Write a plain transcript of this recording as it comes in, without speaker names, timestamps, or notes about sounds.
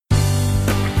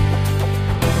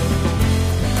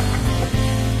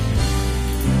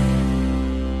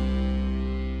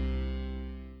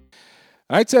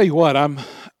I tell you what,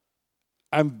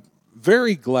 I'm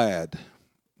very glad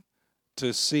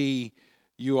to see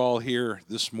you all here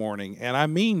this morning. And I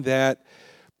mean that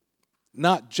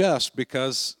not just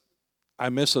because I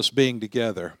miss us being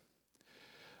together,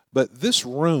 but this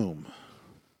room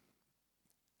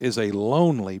is a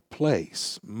lonely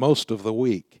place most of the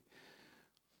week.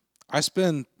 I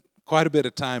spend quite a bit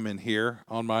of time in here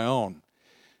on my own,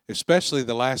 especially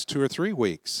the last 2 or 3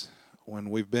 weeks when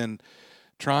we've been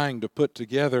trying to put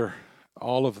together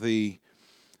all of the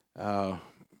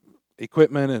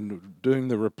equipment and doing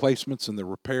the replacements and the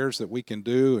repairs that we can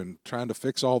do and trying to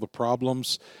fix all the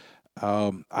problems.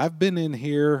 I've been in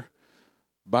here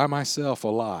by myself a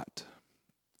lot,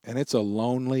 and it's a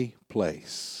lonely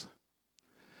place.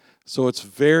 So it's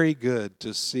very good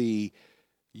to see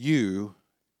you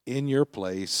in your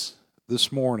place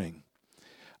this morning.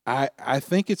 I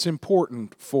think it's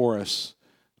important for us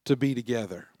to be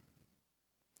together.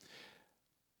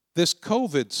 This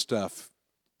COVID stuff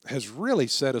has really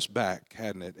set us back,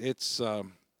 hasn't it?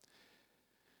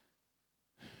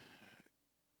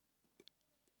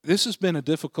 This has been a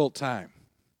difficult time.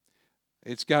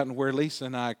 It's gotten where Lisa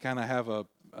and I kind of have a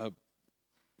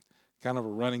kind of a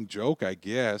running joke, I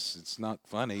guess. It's not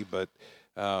funny, but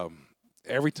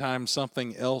every time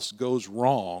something else goes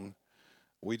wrong,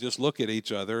 we just look at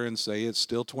each other and say it's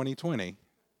still 2020.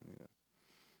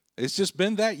 It's just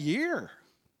been that year.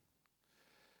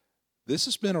 This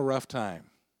has been a rough time.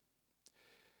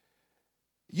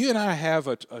 You and I have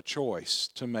a choice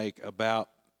to make about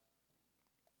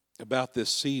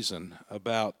this season,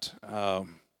 about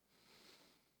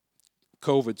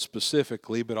COVID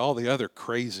specifically, but all the other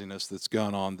craziness that's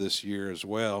gone on this year as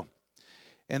well.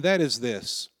 And that is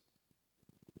this.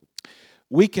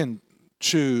 We can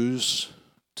choose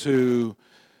to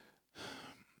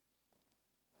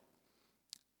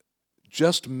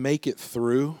just make it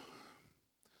through,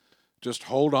 just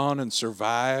hold on and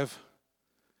survive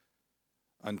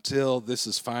until this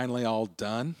is finally all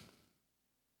done.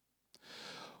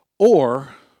 Or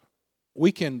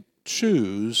we can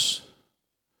choose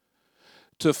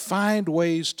to find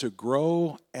ways to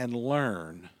grow and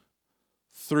learn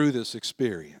through this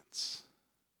experience.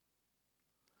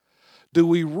 Do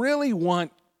we really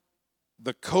want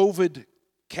the COVID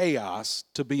chaos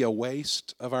to be a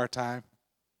waste of our time?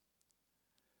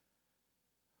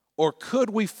 Or could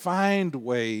we find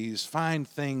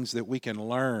things that we can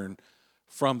learn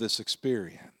from this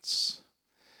experience?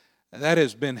 That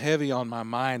has been heavy on my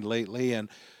mind lately, and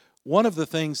one of the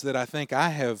things that I think I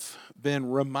have been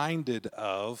reminded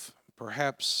of,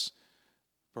 perhaps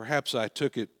I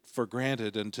took it for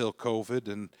granted until COVID,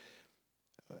 and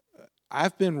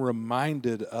I've been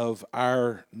reminded of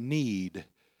our need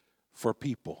for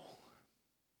people.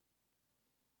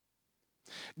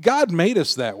 God made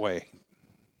us that way.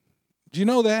 Do you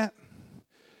know that?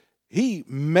 He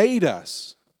made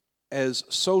us as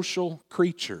social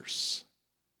creatures.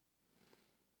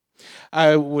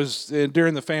 I was,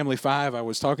 during the Family Five, I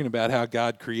was talking about how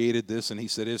God created this, and he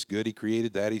said, it's good. He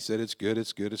created that. He said, it's good,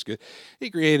 it's good, it's good. He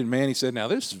created man. He said, now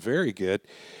this is very good.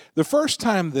 The first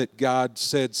time that God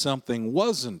said something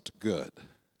wasn't good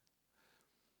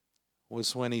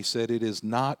was when he said, it is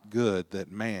not good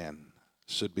that man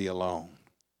should be alone.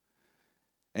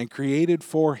 And created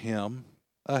for him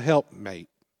a helpmate.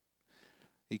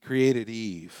 He created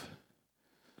Eve.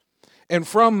 And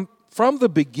from the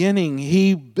beginning,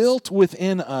 he built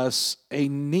within us a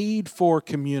need for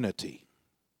community.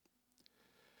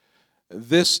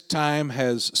 This time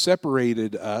has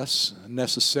separated us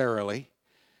necessarily,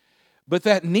 but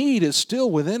that need is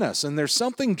still within us, and there's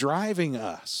something driving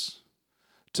us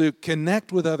to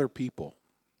connect with other people.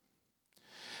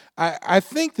 I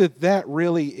think that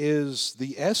really is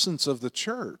the essence of the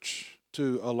church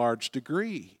to a large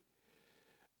degree.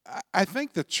 I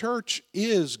think the church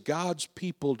is God's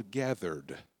people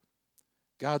gathered.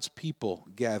 God's people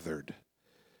gathered.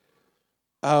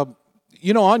 On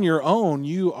your own,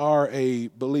 you are a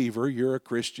believer, you're a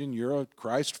Christian, you're a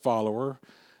Christ follower,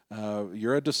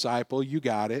 you're a disciple, you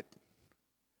got it.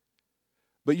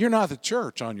 But you're not the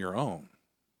church on your own.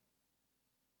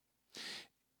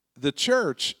 The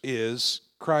church is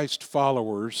Christ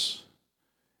followers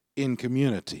in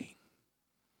community,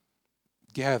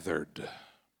 gathered.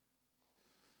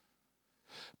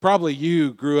 Probably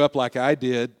you grew up like I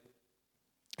did,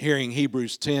 hearing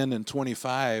Hebrews 10 and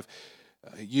 25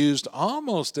 used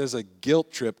almost as a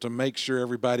guilt trip to make sure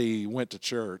everybody went to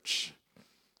church.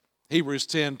 Hebrews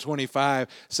 10:25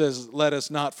 says, let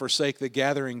us not forsake the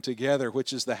gathering together,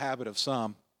 which is the habit of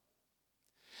some.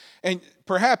 And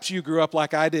perhaps you grew up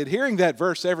like I did, hearing that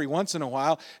verse every once in a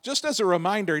while, just as a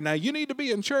reminder, now you need to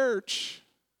be in church.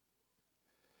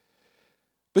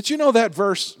 But you know, that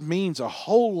verse means a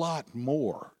whole lot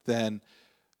more than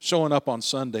showing up on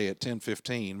Sunday at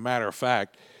 10:15. Matter of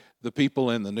fact, the people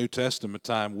in the New Testament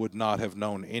time would not have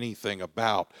known anything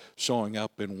about showing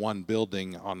up in one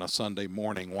building on a Sunday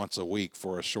morning once a week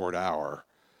for a short hour.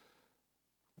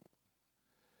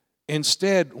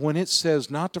 Instead, when it says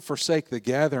not to forsake the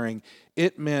gathering,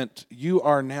 it meant you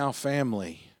are now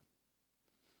family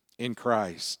in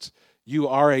Christ. You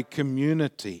are a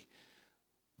community.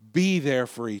 Be there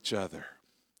for each other.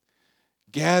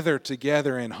 Gather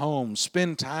together in homes.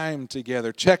 Spend time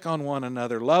together. Check on one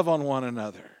another. Love on one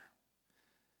another.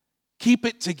 Keep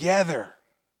it together.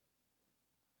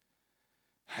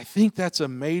 I think that's a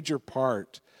major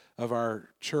part of our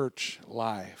church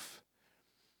life,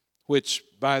 which,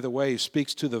 by the way,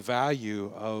 speaks to the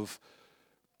value of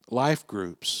life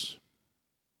groups,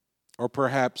 or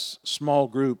perhaps small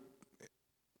group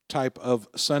type of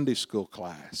Sunday school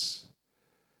class.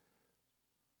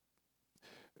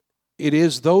 It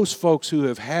is those folks who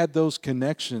have had those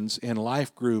connections in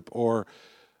life group or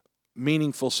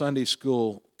meaningful Sunday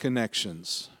school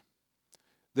connections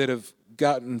that have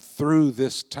gotten through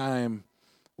this time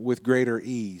with greater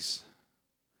ease,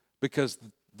 because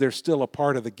they're still a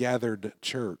part of the gathered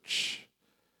church.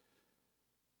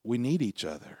 We need each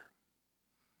other.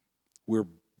 We're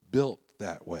built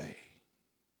that way.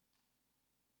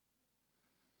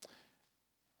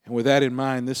 And with that in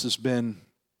mind, this has been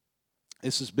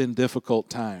difficult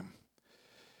time,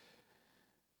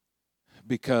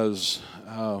 because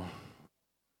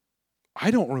I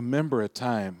don't remember a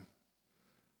time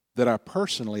that I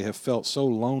personally have felt so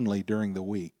lonely during the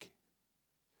week.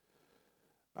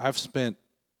 I've spent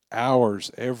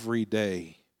hours every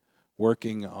day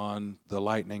working on the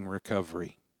Lightning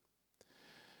recovery.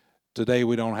 Today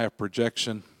we don't have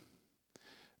projection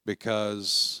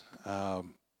because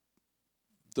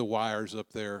the wires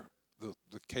up there, the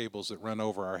cables that run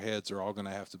over our heads, are all going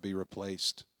to have to be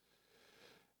replaced.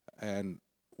 And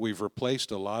we've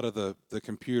replaced a lot of the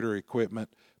computer equipment,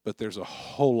 but there's a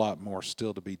whole lot more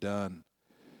still to be done.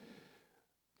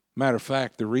 Matter of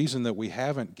fact, the reason that we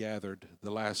haven't gathered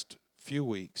the last few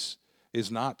weeks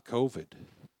is not COVID.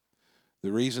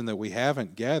 The reason that we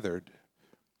haven't gathered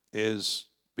is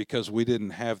because we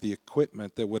didn't have the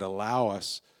equipment that would allow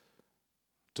us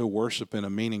to worship in a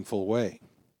meaningful way.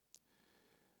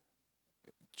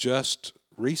 Just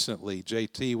recently,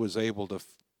 JT was able to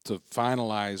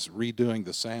finalize redoing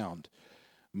the sound.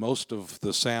 Most of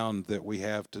the sound that we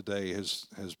have today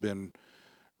has been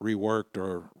reworked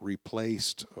or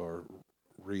replaced or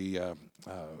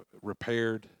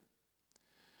repaired.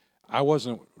 I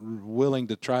wasn't willing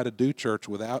to try to do church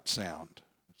without sound,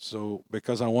 so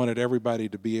because I wanted everybody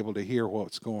to be able to hear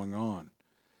what's going on.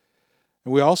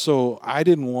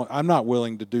 And I'm not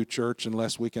willing to do church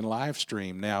unless we can live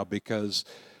stream now, because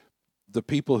the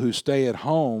people who stay at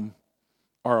home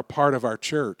are a part of our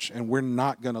church, and we're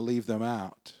not going to leave them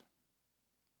out.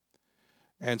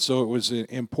 And so it was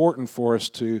important for us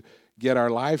to get our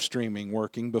live streaming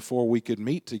working before we could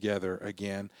meet together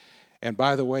again. And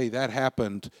by the way, that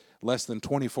happened less than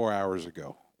 24 hours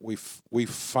ago. We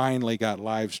finally got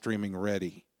live streaming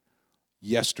ready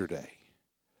yesterday.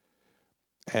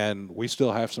 And we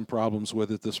still have some problems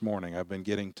with it this morning. I've been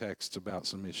getting texts about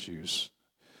some issues.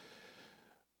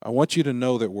 I want you to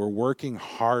know that we're working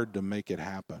hard to make it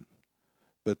happen,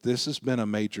 but this has been a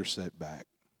major setback.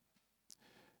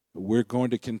 We're going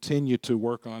to continue to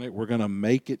work on it. We're going to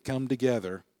make it come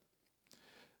together,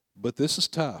 but this is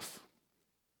tough.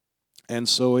 And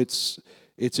so it's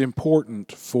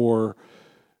important for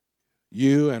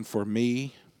you and for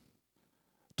me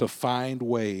to find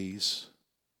ways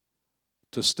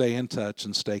to stay in touch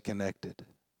and stay connected.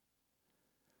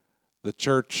 The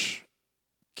church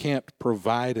can't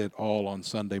provide it all on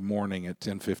Sunday morning at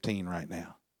 10:15 right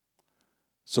now.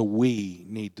 So we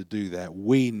need to do that.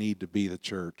 We need to be the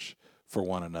church for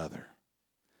one another.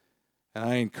 And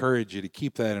I encourage you to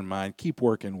keep that in mind. Keep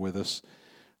working with us,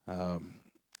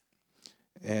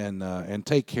 and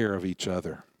take care of each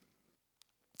other.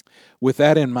 With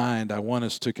that in mind, I want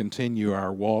us to continue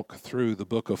our walk through the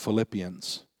book of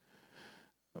Philippians,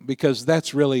 because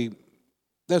that's really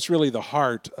the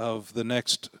heart of the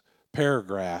next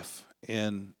paragraph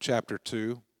in chapter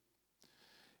 2.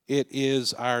 It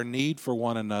is our need for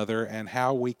one another and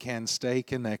how we can stay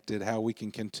connected, how we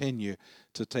can continue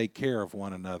to take care of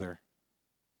one another.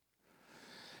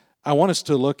 I want us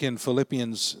to look in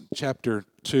Philippians chapter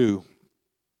 2,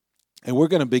 and we're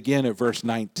going to begin at verse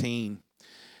 19.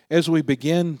 As we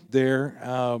begin there,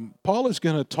 Paul is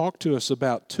going to talk to us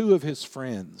about two of his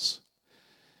friends.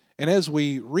 And as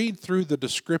we read through the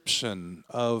description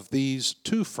of these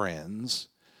two friends,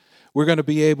 we're going to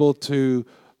be able to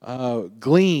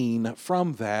glean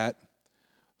from that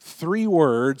 3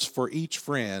 words for each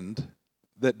friend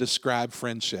that describe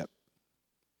friendship.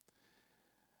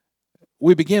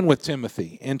 We begin with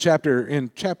Timothy. In chapter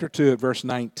 2 at verse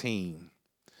 19,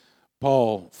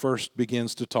 Paul first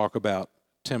begins to talk about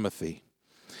Timothy.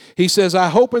 He says, I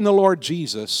hope in the Lord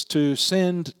Jesus to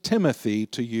send Timothy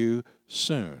to you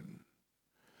soon,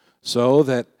 so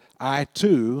that I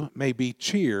too may be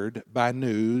cheered by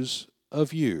news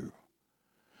of you.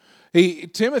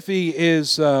 Timothy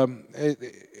has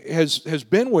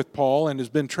been with Paul and has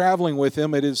been traveling with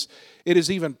him. It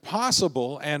is even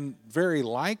possible and very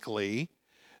likely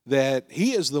that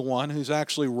he is the one who's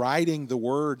actually writing the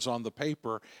words on the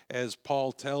paper as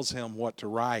Paul tells him what to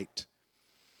write.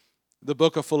 The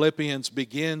book of Philippians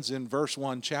begins in verse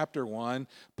 1, chapter 1,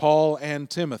 Paul and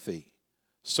Timothy,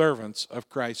 servants of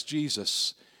Christ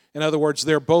Jesus. In other words,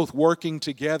 they're both working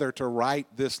together to write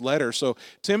this letter. So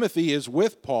Timothy is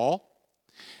with Paul,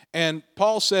 and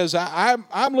Paul says,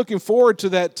 I'm looking forward to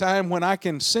that time when I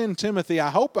can send Timothy. I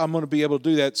hope I'm going to be able to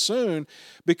do that soon,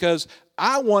 because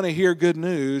I want to hear good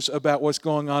news about what's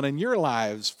going on in your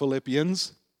lives,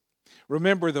 Philippians.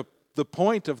 Remember, the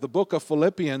point of the book of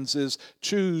Philippians is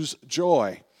choose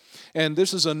joy. And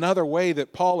this is another way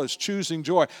that Paul is choosing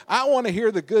joy. I want to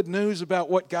hear the good news about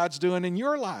what God's doing in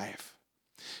your life.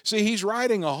 See, he's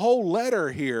writing a whole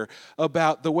letter here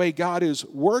about the way God is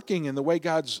working and the way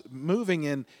God's moving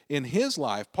in his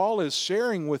life. Paul is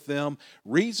sharing with them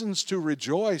reasons to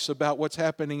rejoice about what's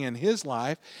happening in his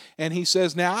life. And he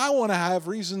says, now I want to have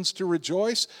reasons to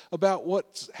rejoice about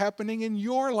what's happening in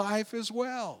your life as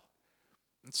well.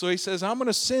 And so he says, I'm going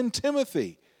to send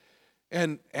Timothy,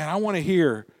 and I want to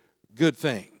hear good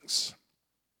things.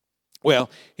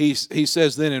 Well, he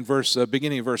says then in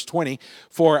beginning of verse 20,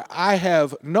 for I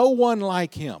have no one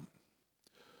like him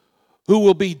who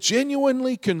will be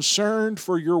genuinely concerned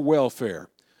for your welfare,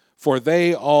 for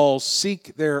they all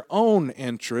seek their own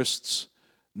interests,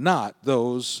 not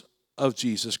those of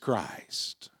Jesus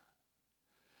Christ.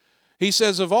 He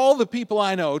says, of all the people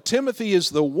I know, Timothy is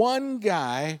the one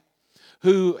guy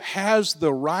who has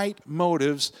the right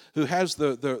motives, who has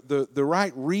the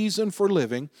right reason for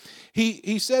living.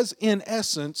 He says, in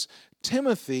essence,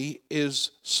 Timothy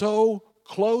is so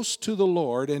close to the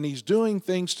Lord and he's doing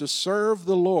things to serve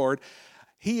the Lord.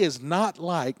 He is not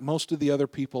like most of the other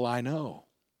people I know.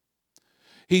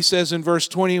 He says in verse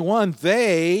 21,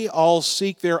 they all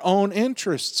seek their own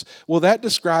interests. Well, that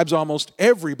describes almost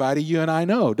everybody you and I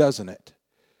know, doesn't it?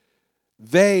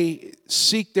 They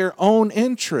seek their own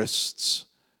interests,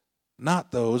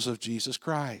 not those of Jesus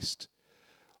Christ.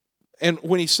 And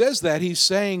when he says that, he's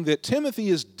saying that Timothy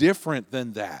is different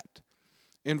than that.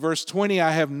 In verse 20,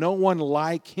 I have no one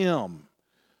like him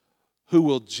who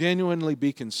will genuinely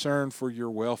be concerned for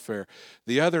your welfare.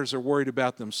 The others are worried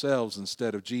about themselves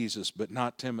instead of Jesus, but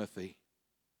not Timothy.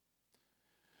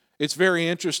 It's very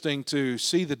interesting to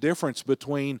see the difference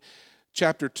between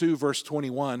chapter 2, verse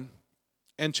 21,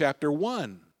 and chapter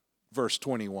 1, verse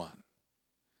 21.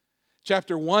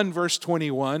 Chapter 1, verse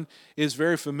 21 is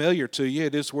very familiar to you.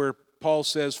 It is where Paul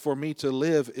says, for me to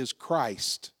live is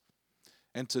Christ,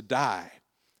 and to die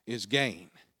is gain.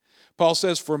 Paul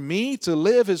says, for me to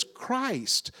live is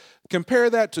Christ. Compare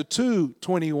that to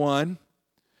 2:21.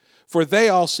 For they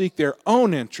all seek their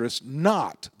own interests,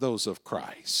 not those of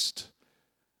Christ.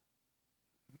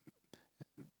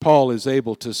 Paul is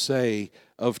able to say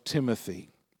of Timothy,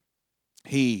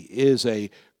 he is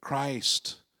a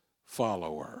Christ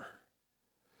follower.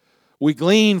 We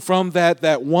glean from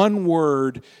that one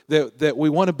word that we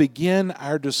want to begin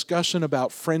our discussion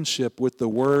about friendship with the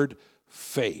word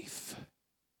faith.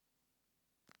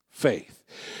 Faith.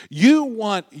 You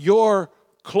want your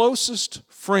closest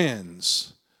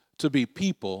friends to be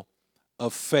people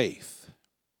of faith.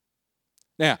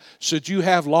 Now, should you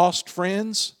have lost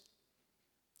friends?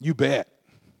 You bet.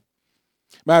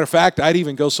 Matter of fact, I'd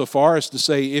even go so far as to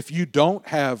say if you don't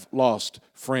have lost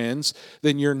friends,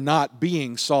 then you're not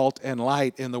being salt and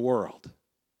light in the world.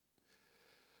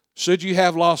 Should you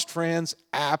have lost friends?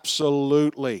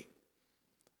 Absolutely.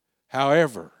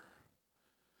 However,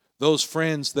 those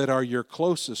friends that are your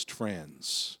closest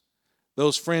friends,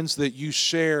 those friends that you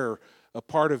share a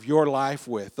part of your life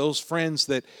with, those friends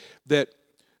that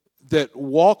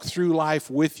walk through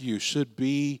life with you should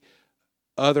be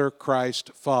other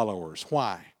Christ followers.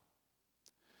 Why?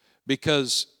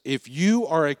 Because if you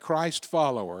are a Christ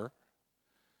follower,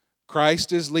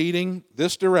 Christ is leading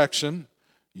this direction,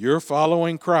 you're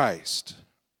following Christ.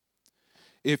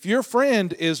 If your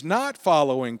friend is not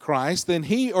following Christ, then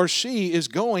he or she is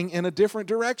going in a different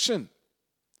direction.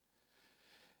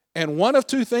 And one of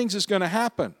two things is going to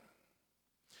happen.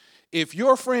 If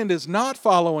your friend is not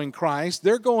following Christ,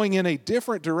 they're going in a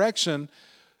different direction.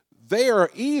 They are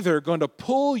either going to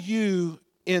pull you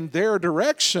in their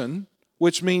direction,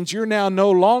 which means you're now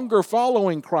no longer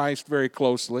following Christ very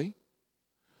closely,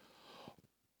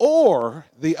 or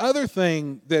the other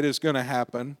thing that is going to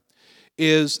happen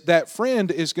is that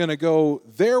friend is going to go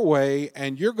their way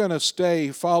and you're going to stay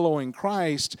following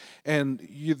Christ, and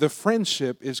the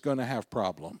friendship is going to have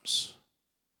problems.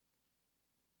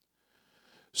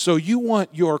 So you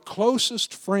want your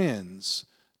closest friends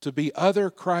to be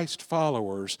other Christ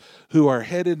followers who are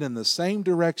headed in the same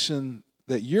direction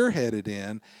that you're headed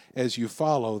in as you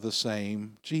follow the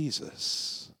same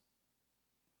Jesus.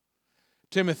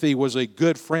 Timothy was a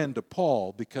good friend to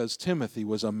Paul because Timothy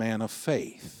was a man of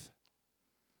faith.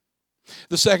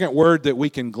 The second word that we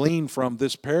can glean from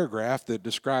this paragraph that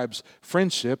describes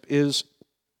friendship is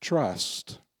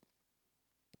trust.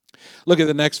 Look at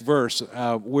the next verse.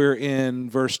 We're in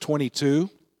verse 22.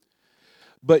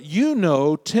 But you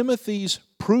know Timothy's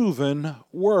proven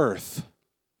worth,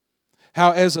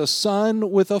 how as a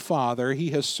son with a father he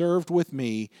has served with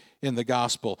me in the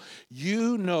gospel.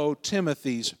 You know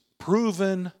Timothy's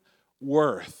proven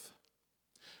worth.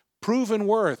 Proven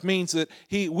worth means that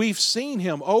we've seen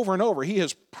him over and over. He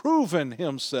has proven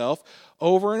himself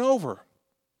over and over.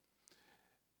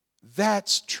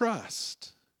 That's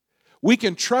trust. We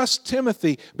can trust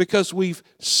Timothy because we've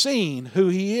seen who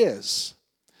he is.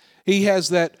 He has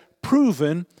that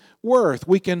proven worth.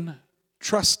 We can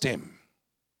trust him.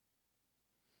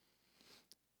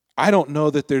 I don't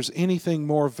know that there's anything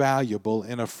more valuable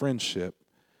in a friendship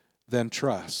than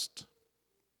trust.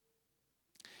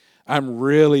 I'm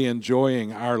really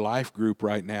enjoying our life group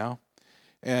right now.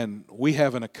 And we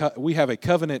have a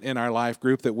covenant in our life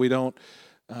group that we don't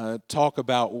talk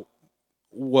about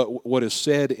what is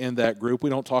said in that group. We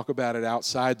don't talk about it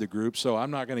outside the group, so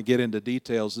I'm not going to get into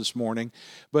details this morning.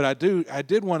 But I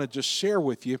did want to just share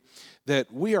with you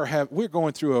that we're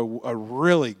going through a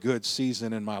really good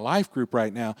season in my life group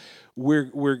right now.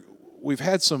 We've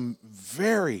had some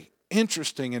very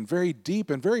interesting and very deep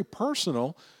and very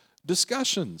personal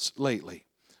discussions lately.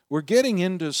 We're getting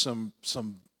into some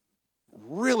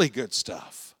really good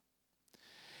stuff.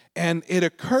 And it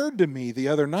occurred to me the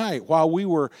other night while we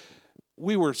were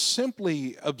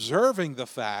simply observing the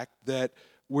fact that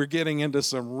we're getting into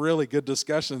some really good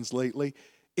discussions lately.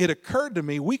 It occurred to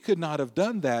me we could not have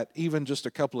done that even just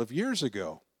a couple of years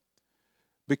ago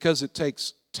because it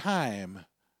takes time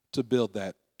to build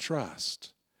that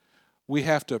trust. We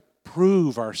have to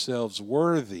prove ourselves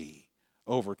worthy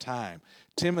over time.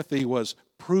 Timothy was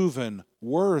proven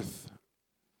worth.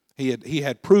 He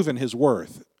had proven his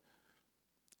worth,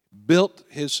 built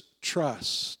his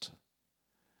trust.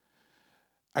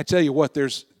 I tell you what,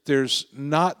 there's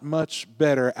not much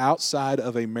better outside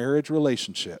of a marriage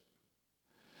relationship.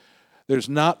 There's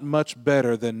not much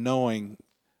better than knowing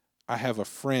I have a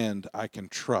friend I can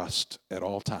trust at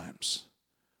all times.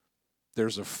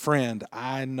 There's a friend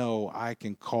I know I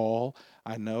can call.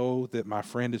 I know that my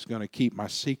friend is going to keep my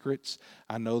secrets.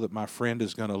 I know that my friend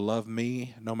is going to love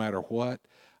me no matter what.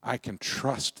 I can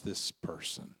trust this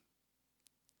person.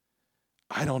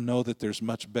 I don't know that there's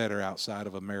much better outside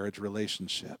of a marriage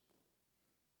relationship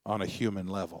on a human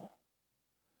level.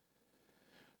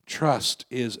 Trust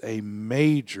is a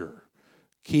major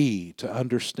key to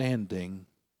understanding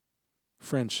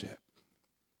friendship.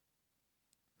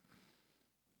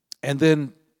 And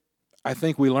then I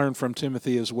think we learn from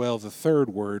Timothy as well the third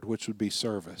word, which would be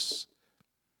service.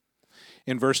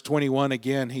 In verse 21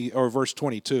 again, or verse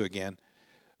 22 again,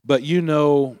 but you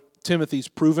know Timothy's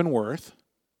proven worth,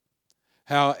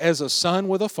 how as a son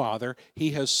with a father,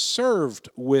 he has served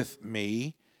with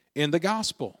me in the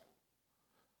gospel.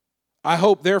 I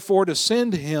hope, therefore, to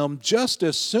send him just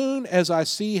as soon as I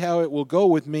see how it will go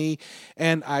with me,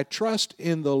 and I trust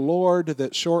in the Lord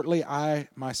that shortly I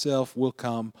myself will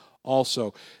come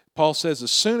also. Paul says,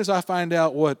 as soon as I find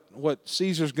out what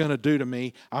Caesar's going to do to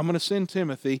me, I'm going to send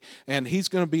Timothy, and he's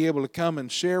going to be able to come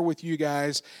and share with you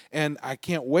guys, and I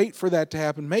can't wait for that to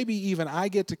happen. Maybe even I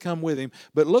get to come with him.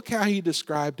 But look how he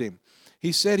described him.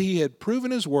 He said he had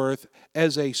proven his worth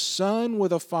as a son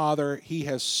with a father. He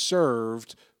has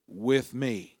served with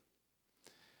me.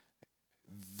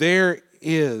 There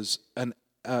is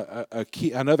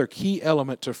another key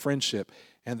element to friendship,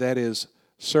 and that is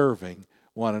serving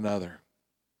one another.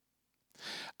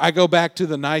 I go back to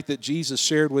the night that Jesus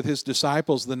shared with his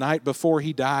disciples the night before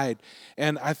he died,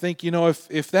 and I think,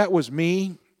 if that was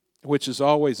me, which is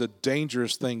always a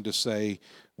dangerous thing to say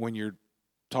when you're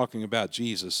talking about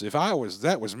Jesus,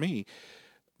 that was me.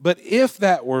 But if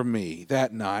that were me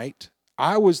that night,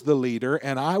 I was the leader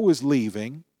and I was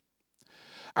leaving,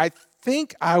 I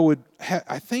think I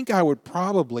would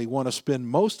probably want to spend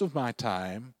most of my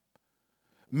time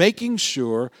making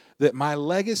sure that my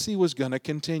legacy was going to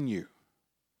continue.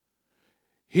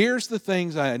 Here's the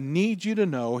things I need you to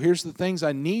know. Here's the things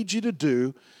I need you to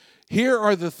do. Here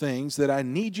are the things that I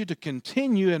need you to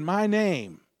continue in my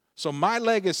name so my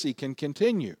legacy can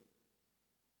continue.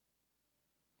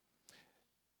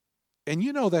 And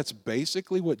you know that's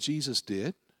basically what Jesus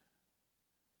did.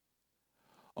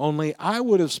 Only I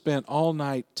would have spent all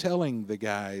night telling the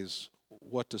guys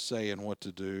what to say and what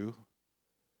to do.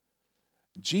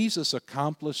 Jesus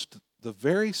accomplished the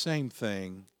very same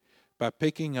thing by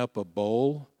picking up a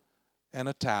bowl and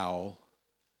a towel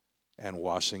and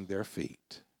washing their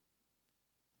feet.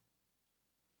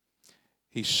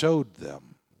 He showed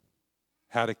them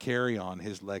how to carry on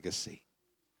his legacy.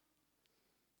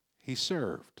 He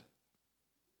served.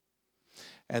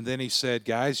 And then he said,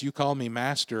 guys, you call me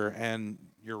master, and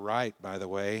you're right, by the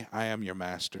way, I am your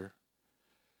master.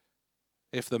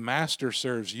 If the master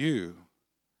serves you,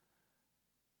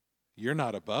 you're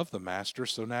not above the master,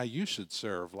 so now you should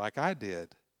serve like I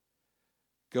did.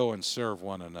 Go and serve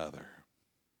one another.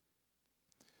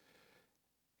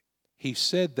 He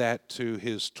said that to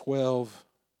his 12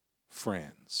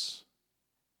 friends.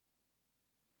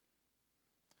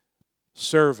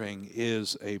 Serving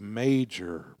is a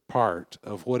major part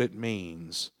of what it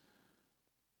means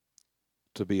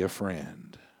to be a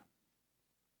friend.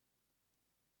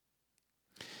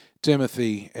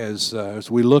 Timothy, as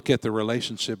we look at the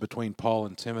relationship between Paul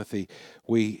and Timothy,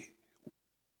 we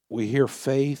hear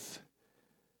faith,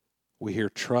 we hear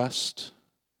trust,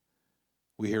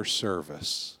 we hear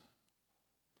service.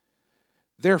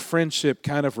 Their friendship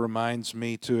kind of reminds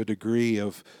me to a degree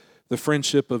of the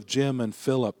friendship of Jim and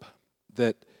Philip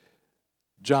that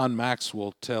John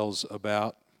Maxwell tells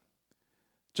about.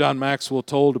 John Maxwell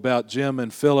told about Jim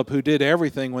and Philip, who did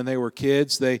everything when they were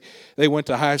kids. They went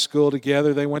to high school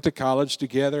together. They went to college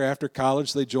together. After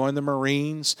college, they joined the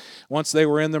Marines. Once they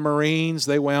were in the Marines,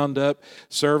 they wound up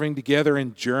serving together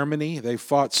in Germany. They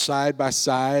fought side by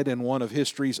side in one of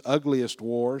history's ugliest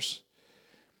wars.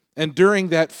 And during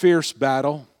that fierce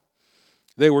battle,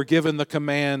 they were given the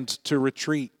command to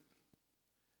retreat.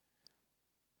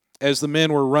 As the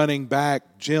men were running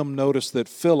back, Jim noticed that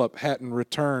Philip hadn't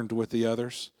returned with the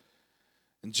others.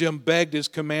 And Jim begged his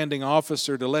commanding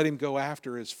officer to let him go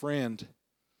after his friend.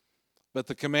 But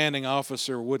the commanding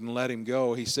officer wouldn't let him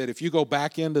go. He said, if you go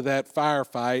back into that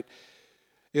firefight,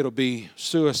 it'll be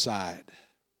suicide.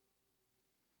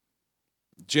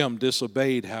 Jim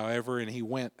disobeyed, however, and he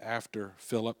went after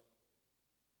Philip.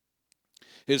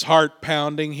 His heart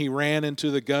pounding, he ran into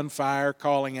the gunfire,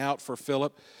 calling out for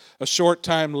Philip. A short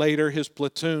time later, his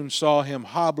platoon saw him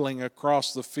hobbling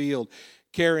across the field,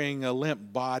 carrying a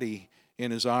limp body in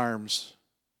his arms.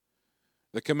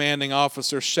 The commanding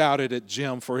officer shouted at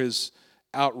Jim for his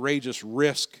outrageous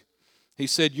risk. He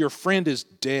said, your friend is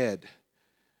dead.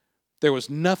 There was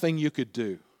nothing you could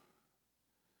do.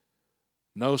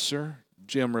 No, sir,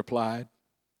 Jim replied.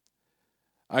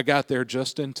 I got there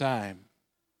just in time.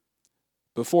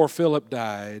 Before Philip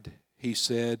died, he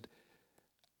said,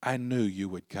 I knew you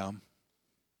would come.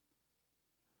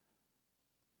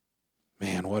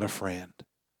 Man, what a friend.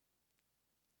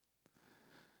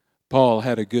 Paul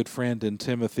had a good friend in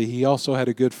Timothy. He also had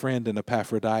a good friend in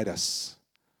Epaphroditus.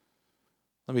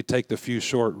 Let me take the few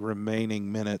short remaining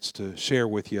minutes to share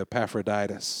with you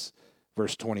Epaphroditus,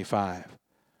 verse 25.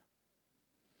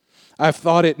 I've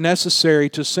thought it necessary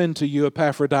to send to you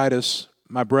Epaphroditus,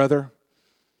 my brother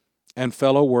and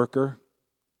fellow worker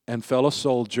and fellow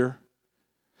soldier,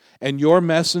 and your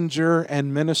messenger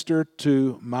and minister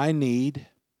to my need.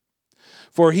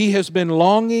 For he has been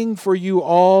longing for you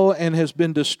all and has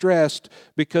been distressed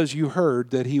because you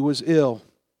heard that he was ill.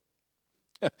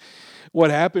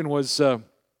 What happened was the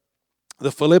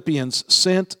Philippians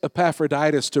sent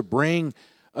Epaphroditus to bring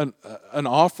an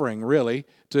offering, really,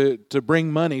 to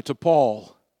bring money to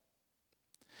Paul.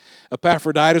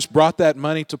 Epaphroditus brought that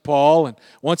money to Paul, and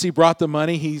once he brought the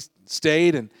money, he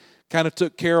stayed and kind of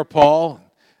took care of Paul.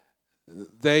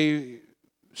 They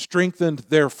strengthened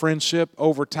their friendship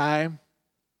over time.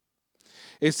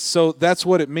 So that's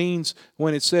what it means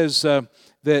when it says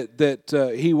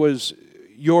that he was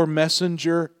your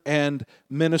messenger and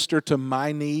minister to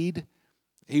my need.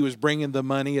 He was bringing the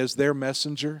money as their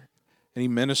messenger, and he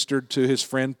ministered to his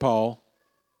friend Paul.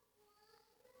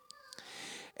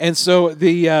 And so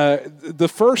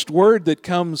the first word that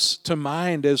comes to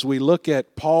mind as we look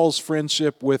at Paul's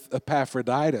friendship with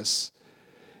Epaphroditus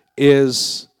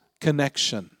is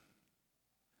connection.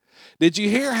 Did you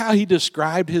hear how he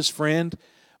described his friend?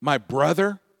 My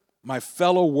brother, my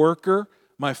fellow worker,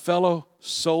 my fellow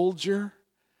soldier.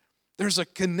 There's a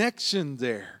connection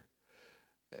there.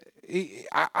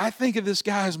 I think of this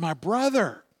guy as my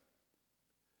brother.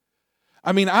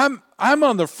 I mean, I'm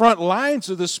on the front lines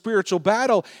of the spiritual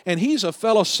battle, and he's a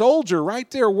fellow soldier right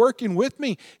there working with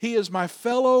me. He is my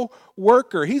fellow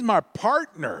worker. He's my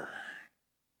partner.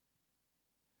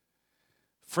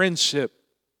 Friendship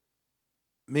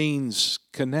means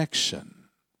connection.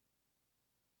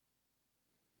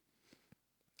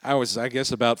 I was, I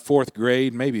guess, about 4th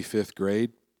grade, maybe 5th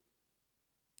grade,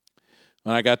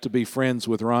 when I got to be friends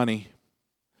with Ronnie.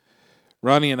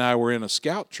 Ronnie and I were in a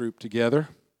scout troop together.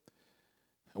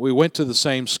 We went to the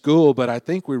same school, but I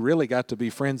think we really got to be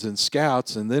friends in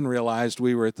scouts and then realized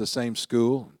we were at the same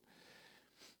school.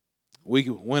 We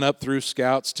went up through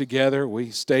scouts together.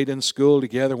 We stayed in school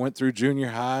together, went through junior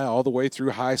high, all the way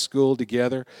through high school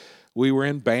together. We were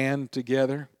in band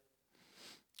together.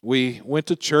 We went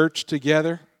to church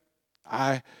together.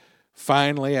 I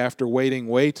finally, after waiting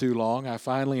way too long, I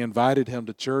finally invited him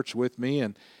to church with me,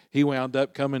 and he wound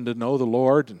up coming to know the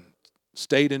Lord and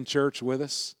stayed in church with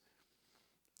us.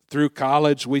 Through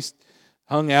college, we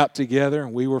hung out together,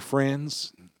 and we were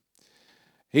friends.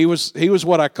 He was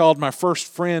what I called my first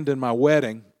friend in my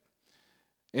wedding.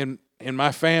 In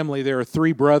my family, there are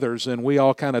 3 brothers, and we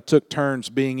all kind of took turns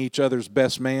being each other's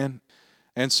best man.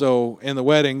 And so in the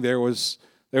wedding, there was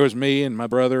me and my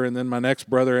brother, and then my next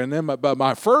brother, and then but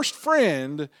my first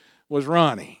friend was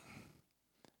Ronnie.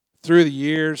 Through the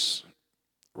years,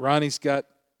 Ronnie's got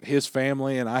his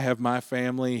family, and I have my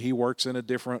family. He works in a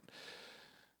different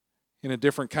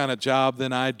kind of job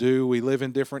than I do. We live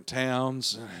in different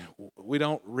towns. We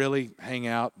don't really hang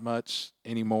out much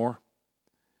anymore.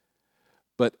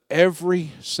 But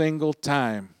every single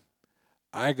time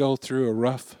I go through a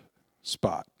rough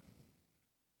spot,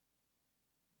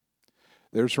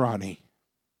 there's Ronnie.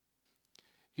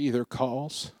 He either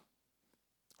calls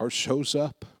or shows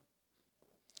up.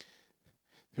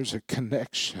 There's a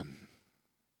connection.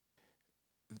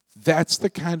 That's the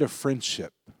kind of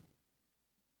friendship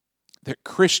that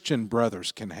Christian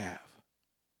brothers can have.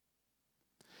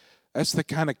 That's the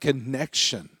kind of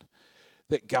connection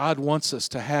that God wants us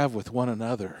to have with one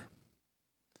another.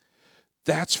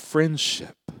 That's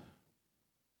friendship.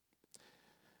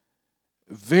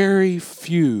 Very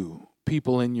few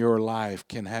people in your life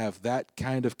can have that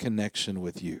kind of connection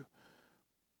with you.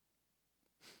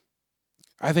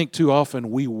 I think too often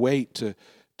we wait to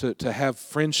have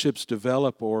friendships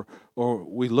develop, or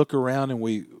we look around and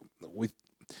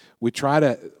we try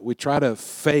to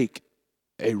fake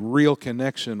a real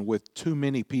connection with too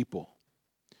many people.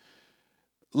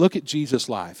 Look at Jesus'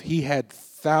 life. He had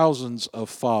thousands of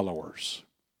followers.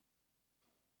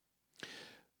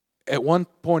 At one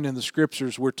point in the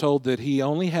scriptures, we're told that he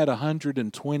only had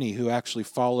 120 who actually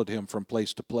followed him from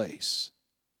place to place.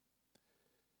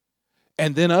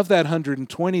 And then of that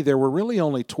 120, there were really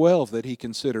only 12 that he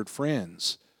considered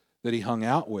friends, that he hung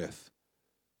out with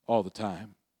all the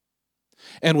time.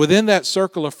 And within that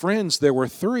circle of friends, there were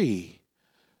 3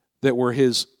 that were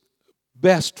his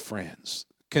best friends,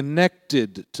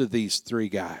 connected to these 3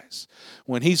 guys.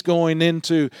 When he's going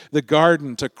into the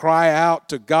garden to cry out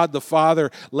to God the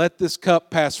Father, let this cup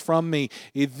pass from me,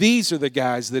 these are the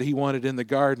guys that he wanted in the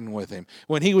garden with him.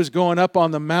 When he was going up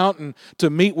on the mountain to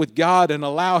meet with God and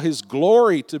allow his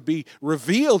glory to be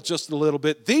revealed just a little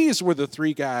bit, these were the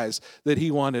 3 guys that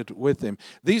he wanted with him.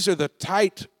 These are the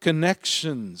tight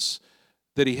connections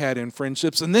that he had in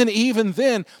friendships. And then even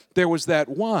then, there was that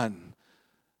one,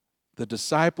 the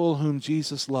disciple whom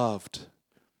Jesus loved,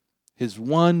 his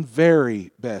one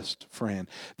very best friend.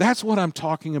 That's what I'm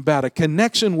talking about, a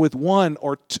connection with 1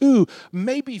 or 2,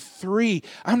 maybe 3.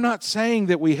 I'm not saying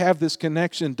that we have this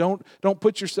connection. Don't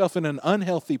put yourself in an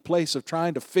unhealthy place of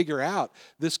trying to figure out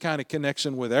this kind of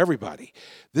connection with everybody.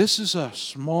 This is a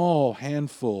small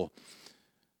handful.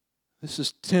 This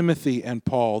is Timothy and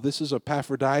Paul. This is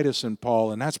Epaphroditus and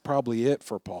Paul, and that's probably it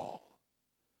for Paul.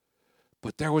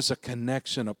 But there was a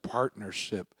connection, a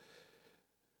partnership.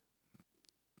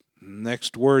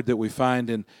 Next word that we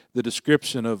find in the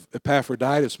description of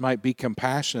Epaphroditus might be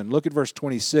compassion. Look at verse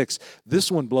 26.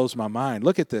 This one blows my mind.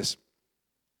 Look at this.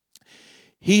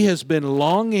 He has been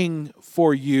longing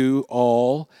for you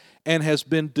all and has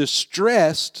been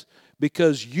distressed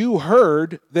because you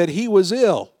heard that he was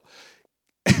ill.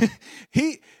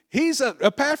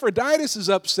 Epaphroditus is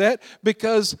upset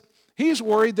because he's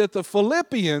worried that the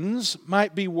Philippians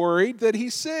might be worried that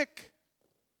he's sick.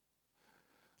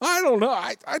 I don't know.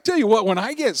 I tell you what, when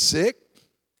I get sick,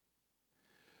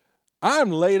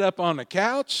 I'm laid up on the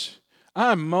couch.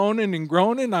 I'm moaning and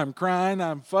groaning. I'm crying.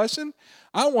 I'm fussing.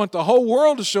 I want the whole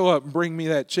world to show up and bring me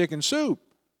that chicken soup.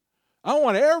 I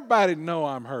want everybody to know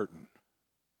I'm hurting.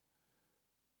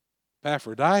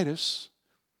 Epaphroditus,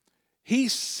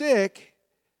 he's sick,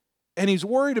 and he's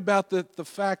worried about the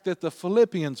fact that the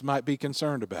Philippians might be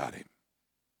concerned about him.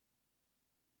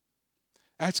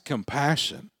 That's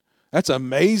compassion. That's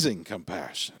amazing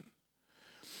compassion.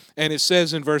 And it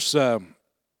says in verse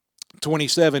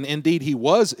 27, indeed he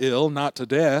was ill, not to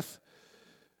death.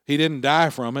 He didn't die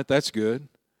from it. That's good.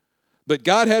 But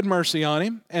God had mercy on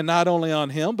him, and not only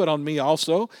on him, but on me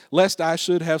also, lest I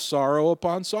should have sorrow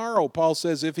upon sorrow. Paul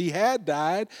says if he had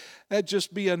died, that'd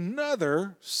just be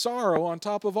another sorrow on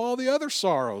top of all the other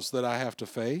sorrows that I have to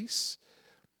face.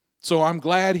 So I'm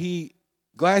glad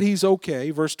he's okay.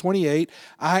 Verse 28,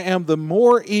 I am the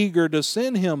more eager to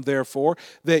send him, therefore,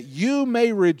 that you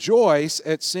may rejoice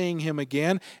at seeing him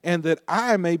again, and that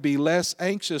I may be less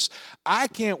anxious. I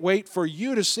can't wait for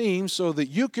you to see him so that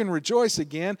you can rejoice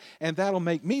again, and that'll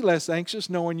make me less anxious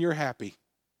knowing you're happy.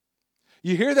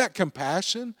 You hear that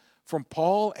compassion from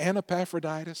Paul and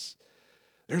Epaphroditus?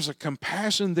 There's a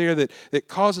compassion there that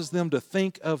causes them to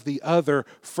think of the other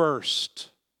first.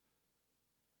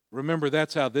 Remember,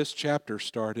 that's how this chapter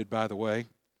started, by the way.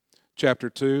 Chapter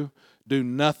 2, do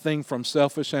nothing from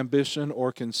selfish ambition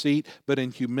or conceit, but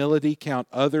in humility count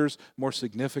others more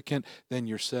significant than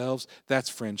yourselves. That's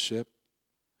friendship.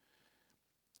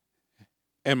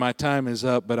 And my time is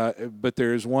up, but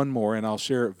there is one more, and I'll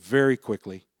share it very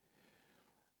quickly.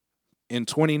 In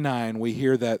 29, we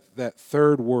hear that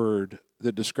third word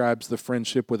that describes the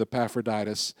friendship with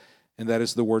Epaphroditus, and that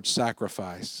is the word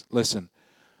sacrifice. Listen.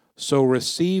 So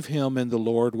receive him in the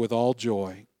Lord with all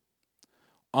joy.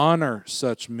 Honor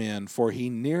such men, for he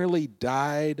nearly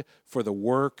died for the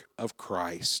work of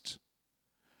Christ,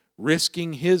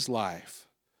 risking his life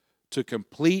to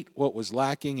complete what was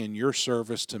lacking in your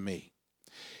service to me.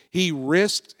 He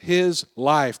risked his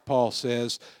life, Paul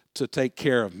says, to take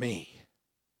care of me.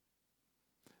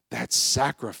 That's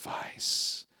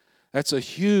sacrifice. That's a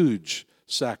huge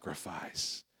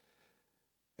sacrifice.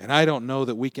 And I don't know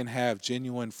that we can have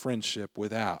genuine friendship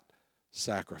without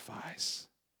sacrifice.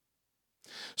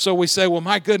 So we say, well,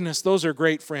 my goodness, those are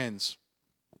great friends.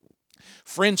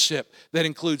 Friendship that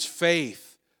includes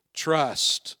faith,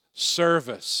 trust,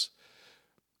 service,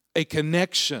 a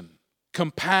connection,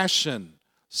 compassion,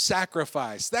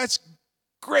 sacrifice. That's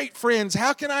great friends.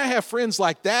 How can I have friends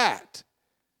like that?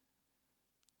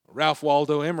 Ralph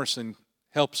Waldo Emerson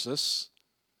helps us.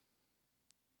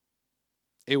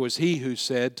 It was he who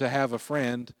said, to have a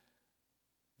friend,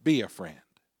 be a friend.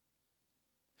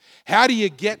 How do you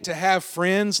get to have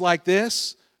friends like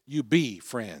this? You be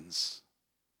friends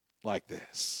like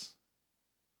this.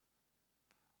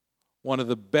 One of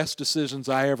the best decisions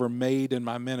I ever made in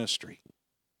my ministry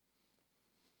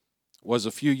was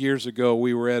a few years ago.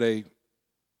 We were at a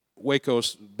Waco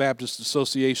Baptist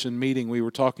Association meeting. We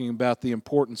were talking about the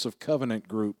importance of covenant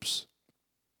groups.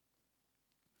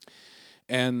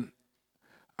 And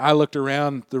I looked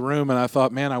around the room and I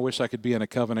thought, man, I wish I could be in a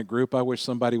covenant group. I wish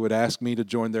somebody would ask me to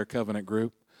join their covenant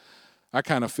group. I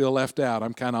kind of feel left out.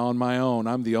 I'm kind of on my own.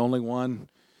 I'm the only one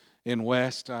in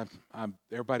West.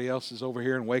 Everybody else is over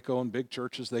here in Waco and big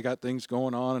churches. They got things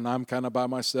going on, and I'm kind of by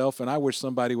myself. And I wish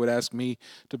somebody would ask me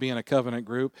to be in a covenant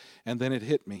group. And then it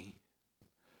hit me.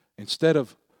 Instead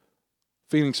of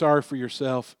feeling sorry for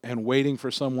yourself and waiting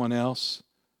for someone else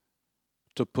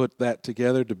to put that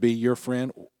together to be your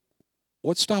friend,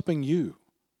 what's stopping you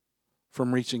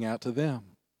from reaching out to them?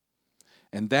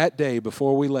 And that day,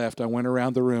 before we left, I went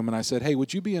around the room and I said, hey,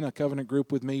 would you be in a covenant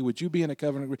group with me? Would you be in a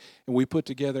covenant group? And we put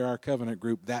together our covenant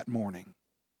group that morning.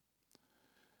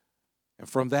 And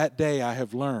from that day, I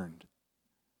have learned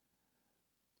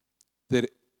that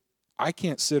I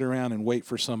can't sit around and wait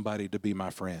for somebody to be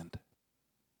my friend.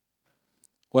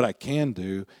 What I can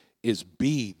do is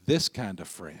be this kind of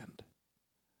friend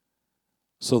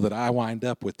so that I wind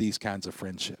up with these kinds of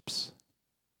friendships.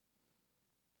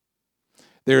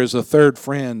 There is a third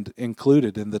friend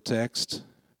included in the text,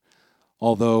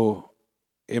 although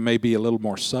it may be a little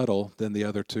more subtle than the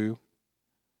other two.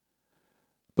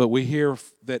 But we hear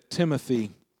that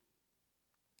Timothy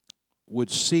would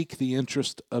seek the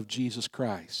interest of Jesus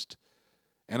Christ,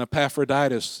 and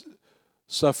Epaphroditus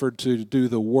suffered to do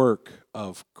the work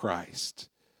of Christ.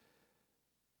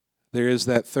 There is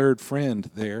that third friend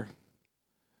there,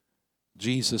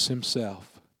 Jesus himself.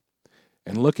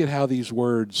 And look at how these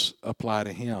words apply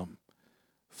to him.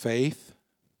 Faith,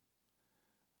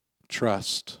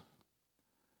 trust,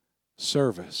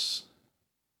 service.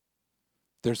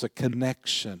 There's a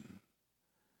connection.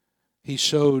 He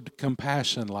showed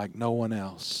compassion like no one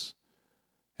else.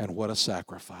 And what a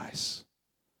sacrifice.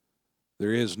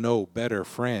 There is no better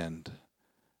friend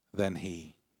than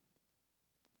he.